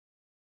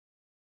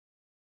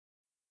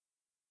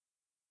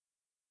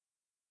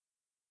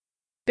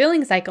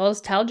Billing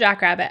cycles tell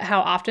Jackrabbit how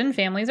often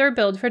families are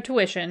billed for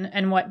tuition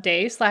and what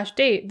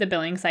day/date the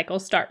billing cycle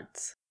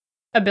starts.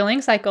 A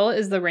billing cycle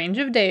is the range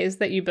of days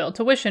that you bill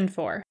tuition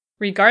for,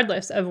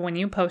 regardless of when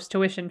you post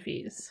tuition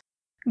fees.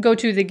 Go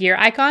to the gear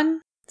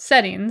icon,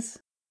 Settings,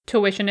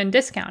 Tuition and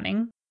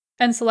Discounting,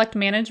 and select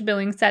Manage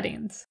Billing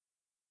Settings.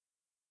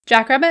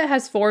 Jackrabbit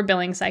has 4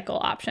 billing cycle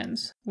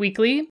options: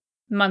 weekly,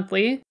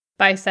 monthly,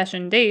 by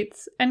session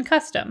dates, and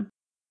custom.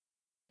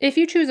 If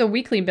you choose a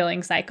weekly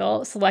billing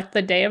cycle, select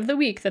the day of the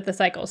week that the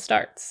cycle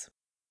starts.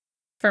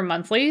 For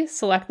monthly,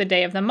 select the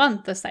day of the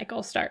month the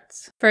cycle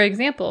starts. For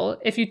example,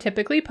 if you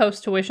typically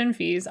post tuition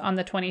fees on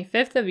the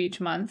 25th of each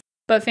month,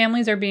 but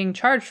families are being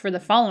charged for the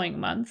following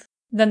month,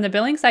 then the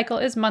billing cycle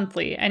is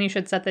monthly and you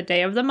should set the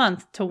day of the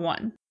month to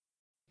 1.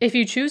 If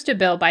you choose to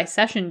bill by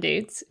session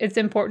dates, it's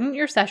important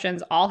your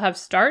sessions all have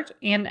start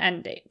and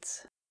end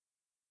dates.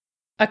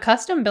 A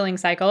custom billing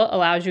cycle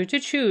allows you to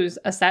choose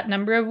a set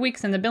number of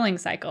weeks in the billing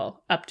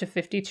cycle, up to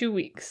 52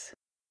 weeks.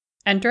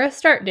 Enter a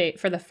start date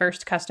for the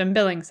first custom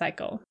billing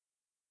cycle.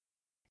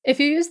 If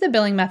you use the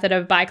billing method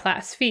of by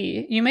class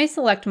fee, you may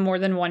select more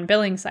than one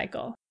billing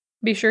cycle.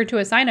 Be sure to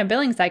assign a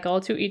billing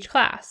cycle to each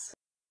class.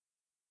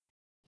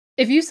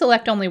 If you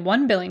select only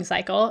one billing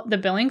cycle, the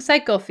billing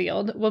cycle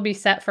field will be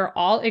set for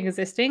all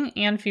existing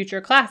and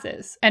future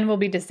classes, and will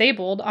be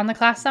disabled on the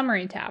Class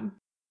Summary tab.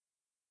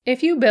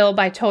 If you bill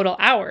by total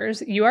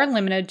hours, you are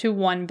limited to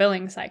 1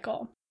 billing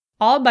cycle.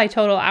 All by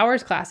total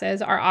hours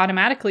classes are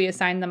automatically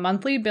assigned the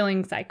monthly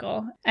billing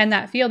cycle, and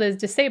that field is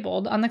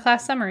disabled on the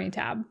Class Summary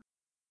tab.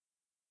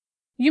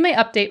 You may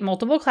update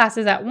multiple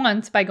classes at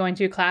once by going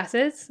to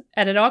Classes,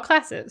 Edit All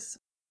Classes.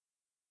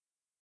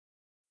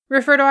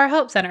 Refer to our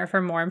Help Center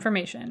for more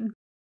information.